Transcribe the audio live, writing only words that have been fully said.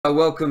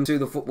Welcome to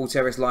the Football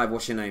Terrace Live.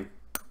 What's your name?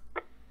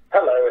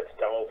 Hello, it's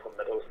Daryl from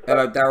Middlesbrough.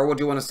 Hello, Daryl. What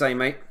do you want to say,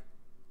 mate?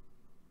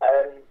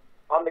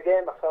 On the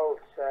game, I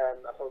felt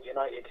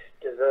United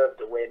deserved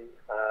the win.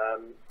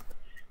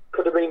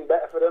 Could have been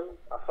better for them.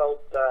 I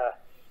felt the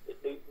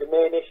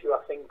main issue,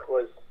 I think,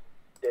 was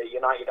that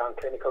United aren't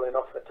clinical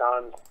enough at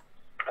times.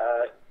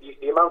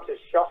 The amount of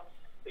shots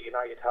that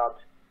United had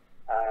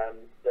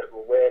that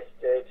were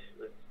wasted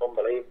was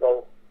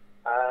unbelievable.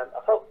 I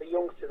felt the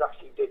youngsters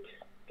actually did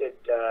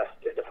the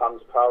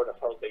fans proud. I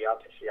felt they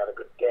actually had a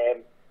good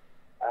game.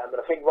 But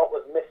I think what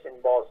was missing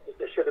was that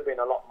there should have been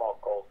a lot more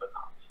goals than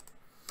that.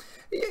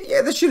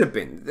 Yeah, there should have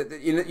been.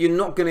 You're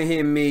not going to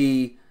hear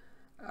me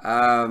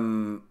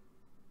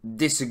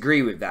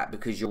disagree with that,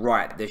 because you're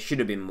right. There should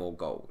have been more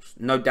goals.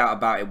 No doubt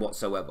about it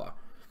whatsoever.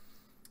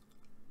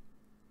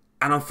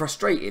 And I'm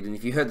frustrated. And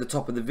if you heard the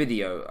top of the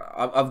video,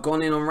 I've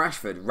gone in on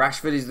Rashford.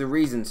 Rashford is the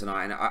reason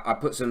tonight. And I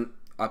put some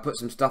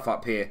stuff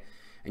up here,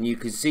 and you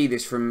can see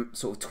this from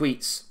sort of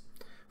tweets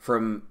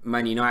from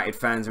Man United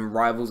fans and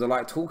rivals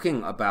alike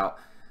talking about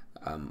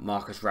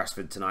Marcus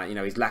Rashford tonight. You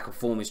know, his lack of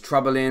form is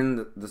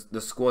troubling.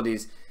 The squad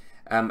is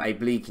a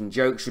bleaking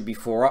joke. Should be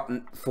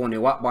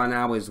 4-0 up by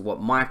now, is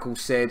what Michael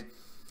said.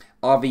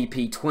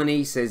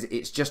 RVP20 says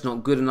it's just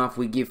not good enough.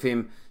 We give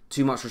him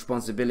too much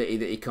responsibility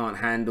that he can't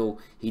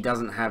handle. He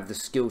doesn't have the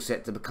skill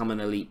set to become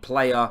an elite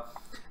player.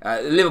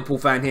 Liverpool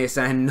fan here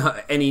saying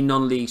any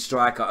non-league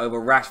striker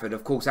over Rashford.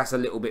 Of course, that's a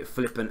little bit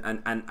flippant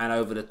and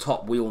over the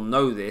top. We all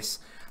know this.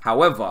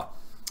 However,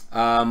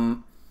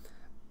 Marcus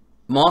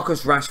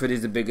Rashford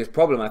is the biggest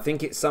problem. I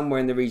think it's somewhere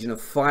in the region of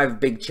 5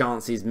 big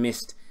chances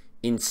missed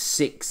in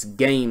 6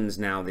 games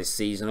now this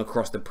season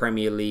across the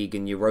Premier League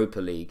and Europa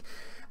League.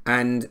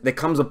 And there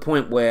comes a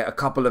point where a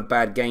couple of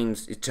bad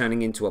games is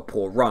turning into a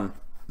poor run.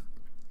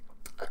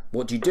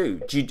 What do you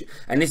do?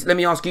 Let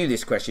me ask you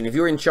this question. If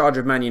you're in charge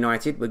of Man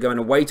United, we're going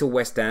away to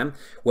West Ham,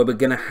 where we're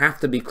going to have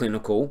to be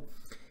clinical.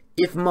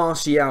 If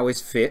Martial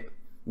is fit,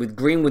 with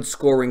Greenwood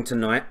scoring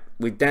tonight,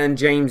 with Dan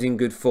James in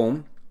good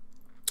form,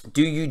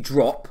 do you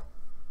drop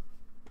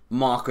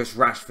Marcus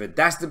Rashford?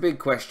 That's the big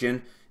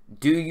question.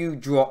 Do you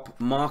drop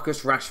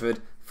Marcus Rashford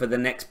for the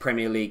next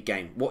Premier League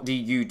game? What do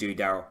you do,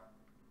 Daryl?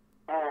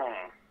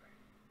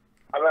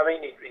 I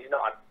mean, he's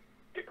not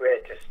the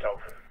greatest of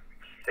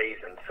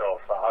season so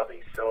far,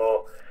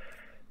 so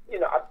you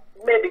know, I'd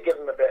maybe give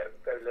him a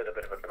little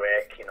bit of a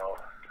break. You know,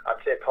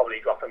 I'd say probably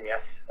drop him,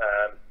 yes.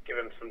 Give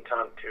him some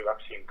time to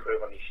actually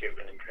improve on his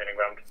shooting and training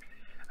ground.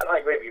 And I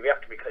agree with you, we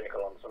have to be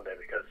clinical on Sunday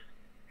because,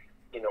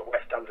 you know,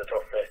 West Ham's a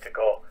tough place to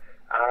go.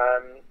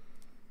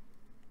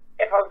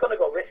 If I was going to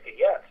go risky,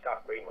 yeah, I'd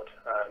start Greenwood,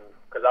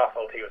 because I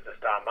felt he was the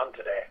star man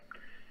today,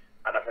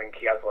 and I think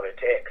he has what it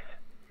takes.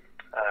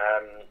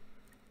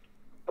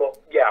 But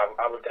yeah,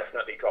 I would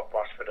definitely drop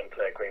Rashford and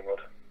play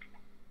Greenwood.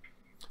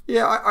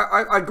 Yeah,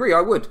 I agree. I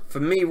would. For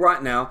me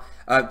right now,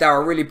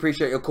 Darryl, I really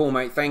appreciate your call,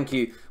 mate. Thank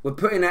you. We're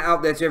putting that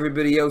out there to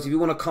everybody else. If you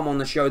want to come on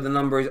the show, the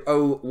number is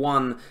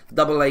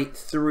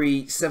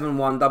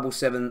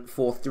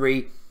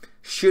 01883717743.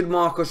 Should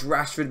Marcus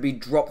Rashford be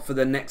dropped for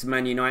the next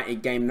Man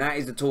United game? That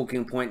is the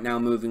talking point now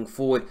moving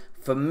forward.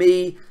 For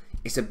me,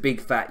 it's a big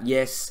fat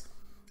yes.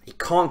 He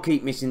can't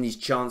keep missing these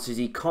chances.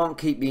 He can't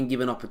keep being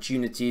given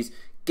opportunities.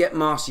 Get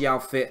Martial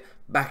fit,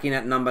 back in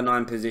at number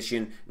 9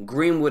 position.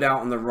 Greenwood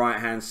out on the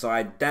right-hand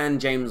side. Dan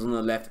James on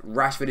the left.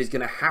 Rashford is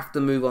going to have to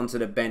move on to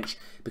the bench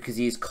because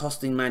he is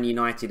costing Man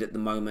United at the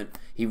moment.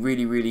 He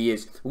really, really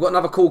is. We've got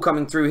another call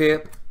coming through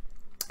here.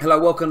 Hello,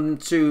 welcome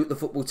to the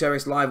Football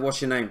Terrace Live.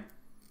 What's your name?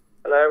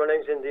 Hello, my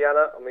name's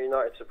Indiana. I'm a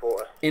United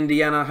supporter.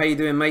 Indiana, how you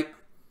doing, mate?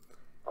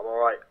 I'm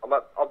alright. I'm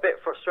a bit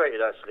frustrated,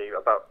 actually,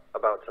 about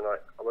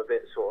tonight. I'm a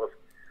bit sort of...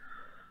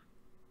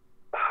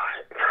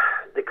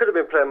 They could have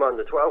been playing my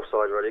under-12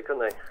 side, really,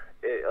 couldn't they?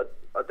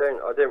 I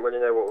don't really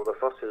know what all the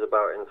fuss is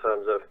about in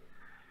terms of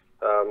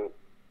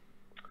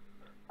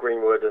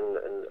Greenwood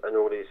and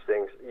all these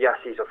things.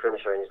 Yes, he's a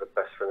finisher and he's the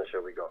best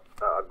finisher we got.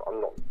 I'm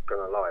not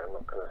gonna lie. I'm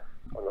not gonna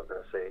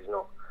say he's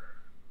not.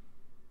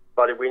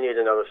 But we need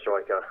another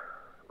striker.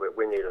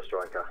 We need a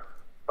striker.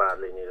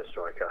 Badly need a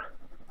striker.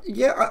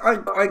 Yeah,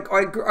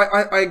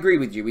 I agree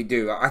with you. We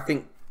do. I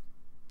think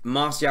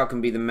Martial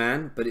can be the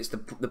man, but it's the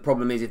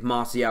problem is if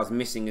Martial's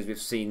missing, as we've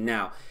seen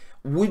now.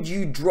 Would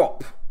you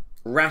drop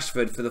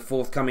Rashford for the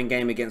forthcoming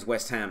game against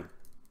West Ham?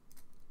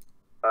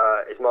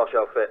 Is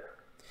Martial fit?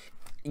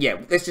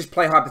 Yeah, let's just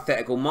play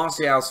hypothetical.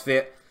 Martial's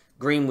fit,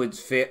 Greenwood's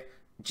fit,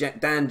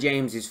 Dan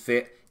James is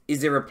fit. Is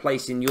there a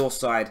place in your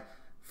side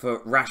for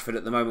Rashford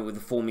at the moment with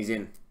the form he's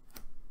in?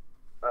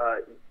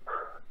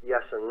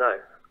 Yes and no.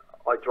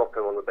 I drop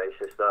him on the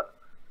basis that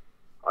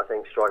I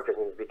think strikers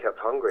need to be kept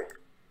hungry.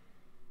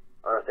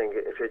 And I think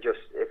if they're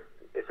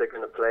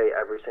going to play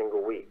every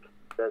single week,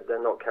 they're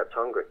not kept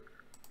hungry.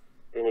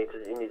 You need to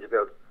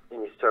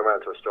turn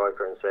around to a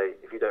striker and say,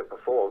 if you don't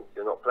perform,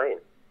 you're not playing.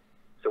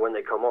 So when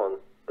they come on,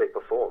 they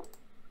perform.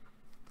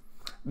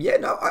 Yeah,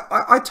 no,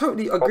 I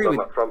totally agree with.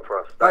 Up front for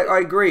us. I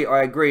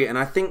agree, and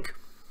I think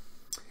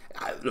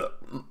look,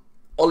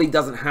 Ollie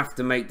doesn't have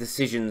to make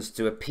decisions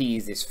to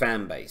appease this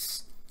fan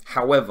base.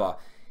 However,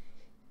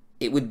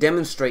 it would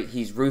demonstrate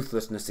his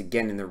ruthlessness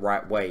again in the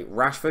right way.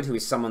 Rashford, who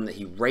is someone that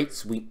he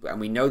rates, and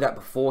we know that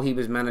before he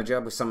was manager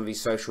with some of his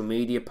social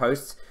media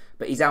posts,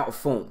 but he's out of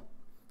form.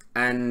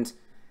 And,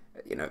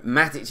 you know,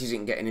 Matic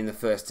isn't getting in the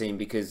first team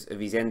because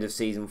of his end of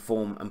season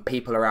form, and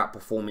people are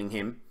outperforming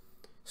him.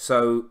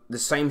 So the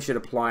same should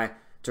apply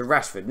to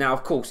Rashford. Now,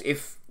 of course,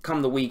 if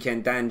come the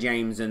weekend Dan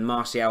James and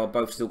Martial have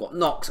both still got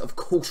knocks, of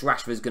course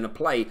Rashford's going to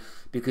play,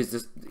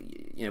 because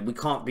you know, we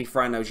can't be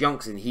throwing those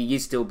younks in. He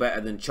is still better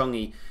than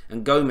Chongi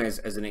and Gomez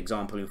as an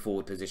example in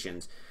forward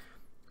positions.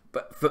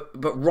 But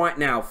right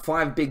now,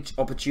 5 big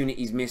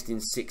opportunities missed in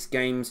 6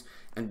 games,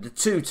 and the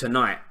 2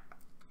 tonight.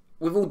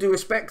 With all due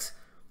respect,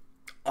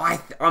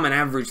 I'm an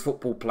average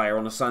football player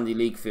on a Sunday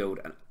League field,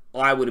 and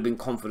I would have been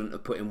confident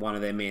of putting one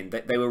of them in.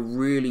 They were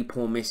really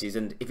poor misses,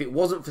 and if it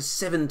wasn't for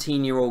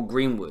 17-year-old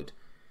Greenwood,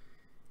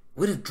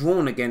 we'd have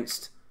drawn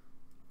against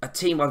a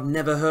team I've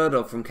never heard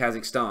of from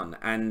Kazakhstan,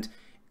 and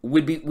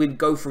we'd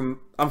go from...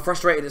 I'm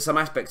frustrated at some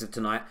aspects of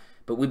tonight,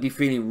 but we'd be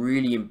feeling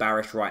really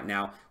embarrassed right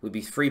now. We'd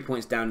be 3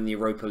 points down in the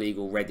Europa League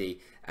already,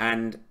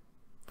 and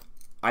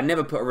I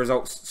never put a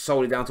result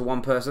solely down to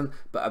one person,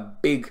 but a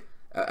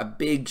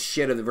big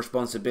shed of the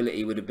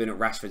responsibility would have been at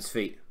Rashford's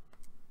feet.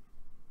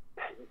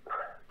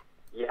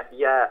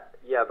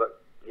 Yeah,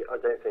 but I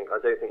don't think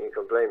you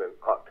can blame him.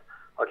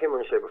 I came on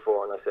the show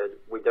before and I said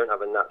we don't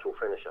have a natural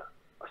finisher.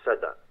 I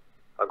said that.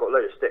 I got a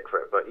load of stick for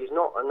it, but he's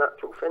not a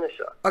natural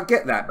finisher. I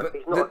get that, but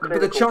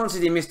the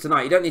chances he missed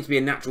tonight, you don't need to be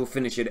a natural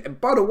finisher.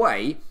 By the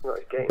way,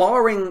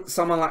 barring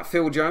someone like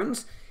Phil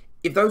Jones,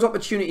 if those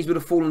opportunities would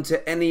have fallen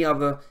to any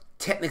other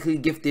technically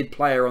gifted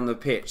player on the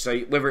pitch, so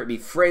whether it be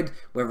Fred,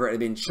 whether it had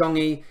been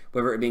Chongi,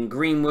 whether it had been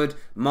Greenwood,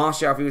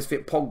 Martial if he was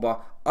fit,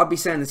 Pogba, I'd be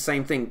saying the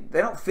same thing.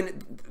 They're not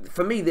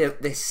for me. They're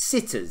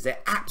sitters.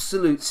 They're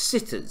absolute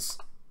sitters.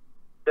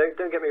 Don't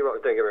get me wrong.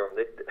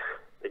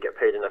 They get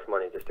paid enough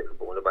money to stick the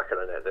ball in the back of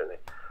the net, don't they?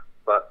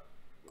 But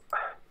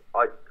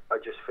I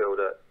just feel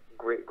that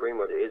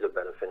Greenwood is a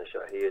better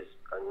finisher. He is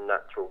a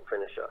natural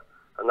finisher,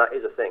 and that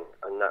is a thing.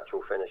 A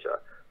natural finisher.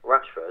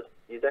 Rashford,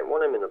 you don't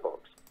want him in the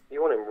box. You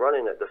want him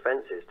running at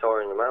defences,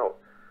 tiring them out,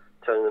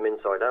 turning them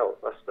inside out.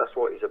 That's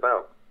what he's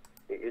about.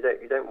 You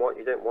don't want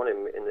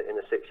him in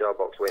the 6-yard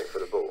box waiting for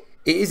the ball.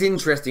 It is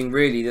interesting,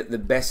 really, that the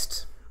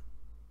best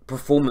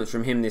performance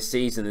from him this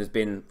season has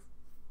been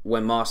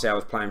when Martial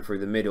was playing through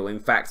the middle. In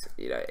fact,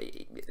 you know,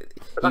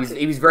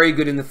 he was very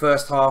good in the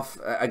first half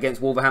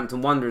against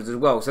Wolverhampton Wanderers as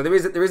well. So there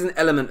is an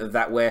element of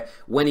that where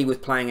when he was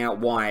playing out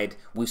wide,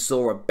 we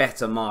saw a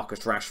better Marcus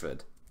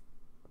Rashford.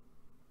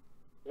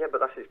 Yeah, but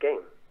that's his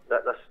game.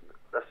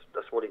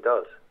 That's what he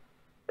does.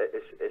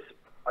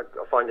 I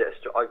find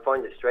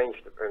it strange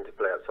for him to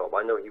play up top.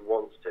 I know he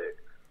wants to,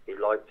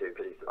 he'd like to,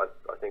 because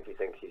I think he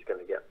thinks he's going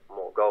to get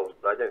more goals,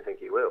 but I don't think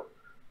he will.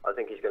 I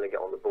think he's going to get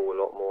on the ball a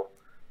lot more.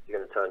 He's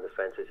going to turn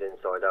defences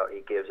inside out.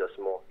 He gives us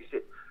more. You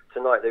see,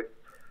 tonight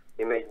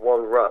he made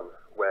one run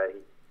where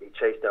he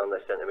chased down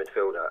their centre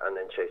midfielder and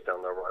then chased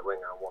down their right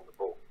winger and won the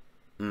ball.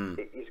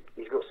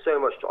 He's got so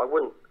much. I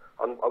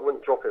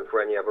wouldn't drop him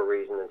for any other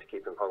reason than to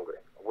keep him hungry.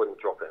 I wouldn't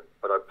drop him,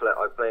 but I'd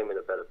play him in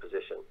a better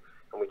position.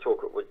 And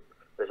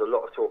there's a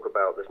lot of talk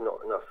about there's not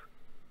enough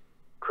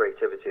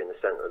creativity in the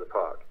centre of the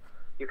park.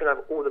 You can have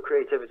all the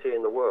creativity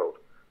in the world,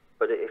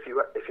 but if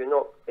you're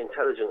not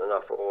intelligent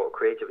enough or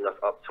creative enough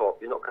up top,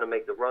 you're not going to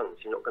make the runs.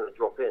 You're not going to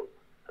drop in,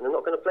 and they're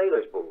not going to play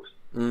those balls.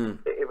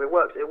 If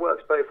it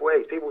works both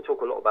ways. People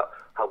talk a lot about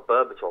how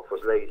Berbatov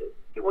was lazy.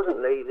 He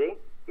wasn't lazy.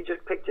 He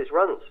just picked his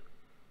runs.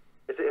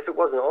 If it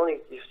wasn't on,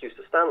 he just used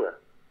to stand there.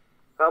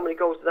 How many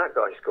goals did that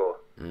guy score?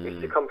 He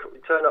used to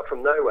turn up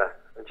from nowhere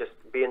and just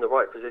be in the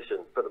right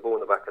position, put the ball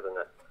in the back of the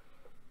net.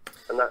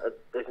 And that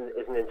is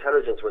an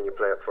intelligence when you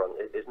play up front.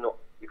 It is not.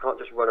 You can't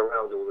just run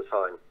around all the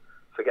time.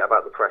 Forget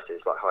about the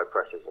presses, like high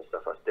presses and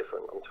stuff. That's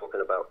different. I'm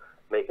talking about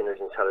making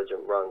those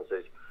intelligent runs.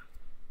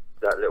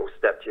 That little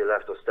step to your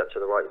left or step to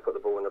the right, you put the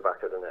ball in the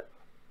back of the net.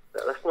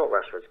 That's not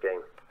Rashford's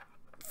game.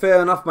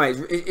 Fair enough, mate.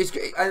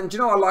 And do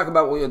you know what I like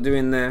about what you're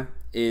doing there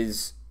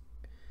is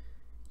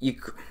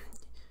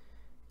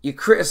you're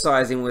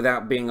criticising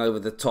without being over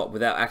the top,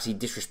 without actually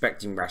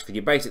disrespecting Rashford.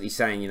 You're basically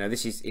saying, you know,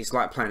 it's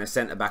like playing a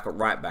centre back at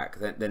right back.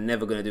 They're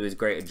never going to do as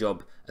great a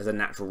job as a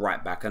natural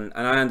right back, and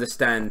I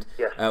understand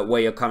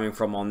where you're coming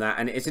from on that.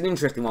 And it's an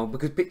interesting one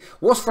because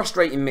what's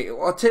frustrating me,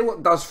 I'll tell you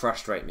what does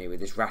frustrate me with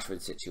this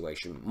Rashford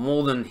situation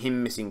more than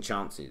him missing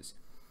chances.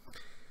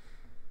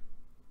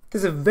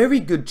 There's a very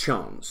good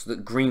chance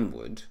that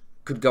Greenwood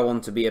could go on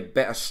to be a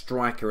better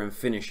striker and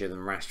finisher than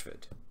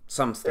Rashford.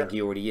 Some think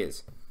he already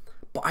is.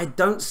 But I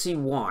don't see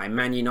why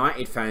Man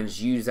United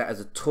fans use that as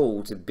a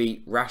tool to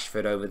beat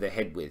Rashford over the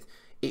head with.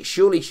 It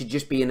surely should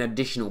just be an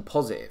additional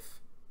positive.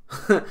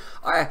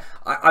 I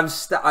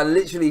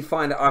literally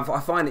find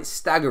it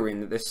staggering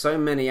that there's so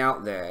many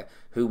out there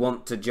who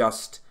want to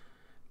just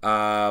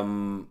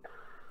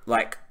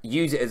like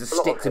use it as a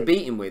stick to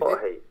beat him with.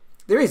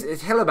 There is.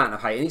 It's hell amount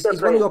of hate. And he's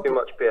one of your... Too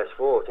much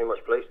PS4, too much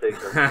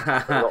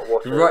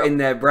PlayStation. Right in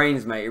their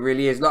brains, mate. It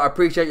really is. Look, I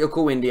appreciate your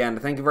call, Indiana.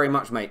 Thank you very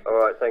much, mate. All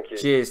right, thank you.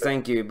 Cheers.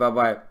 Thank you.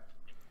 Bye-bye.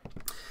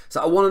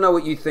 So I want to know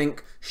what you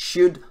think.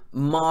 Should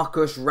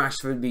Marcus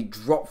Rashford be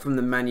dropped from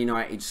the Man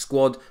United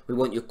squad? We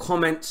want your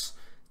comments.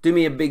 Do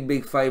me a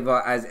big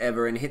favour as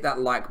ever and hit that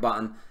like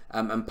button.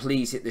 And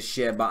please hit the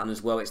share button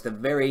as well. It's the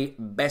very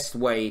best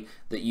way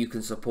that you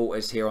can support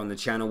us here on the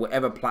channel,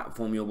 whatever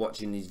platform you're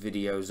watching these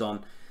videos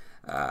on.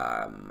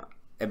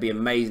 It'd be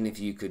amazing if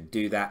you could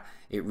do that.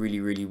 It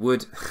really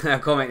would. A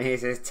comment here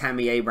says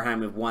Tammy Abraham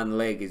with one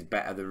leg is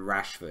better than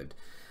Rashford.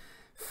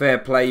 Fair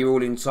play. You're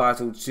all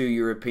entitled to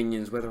your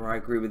opinions. Whether I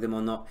agree with them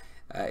or not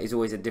is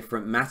always a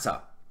different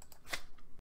matter.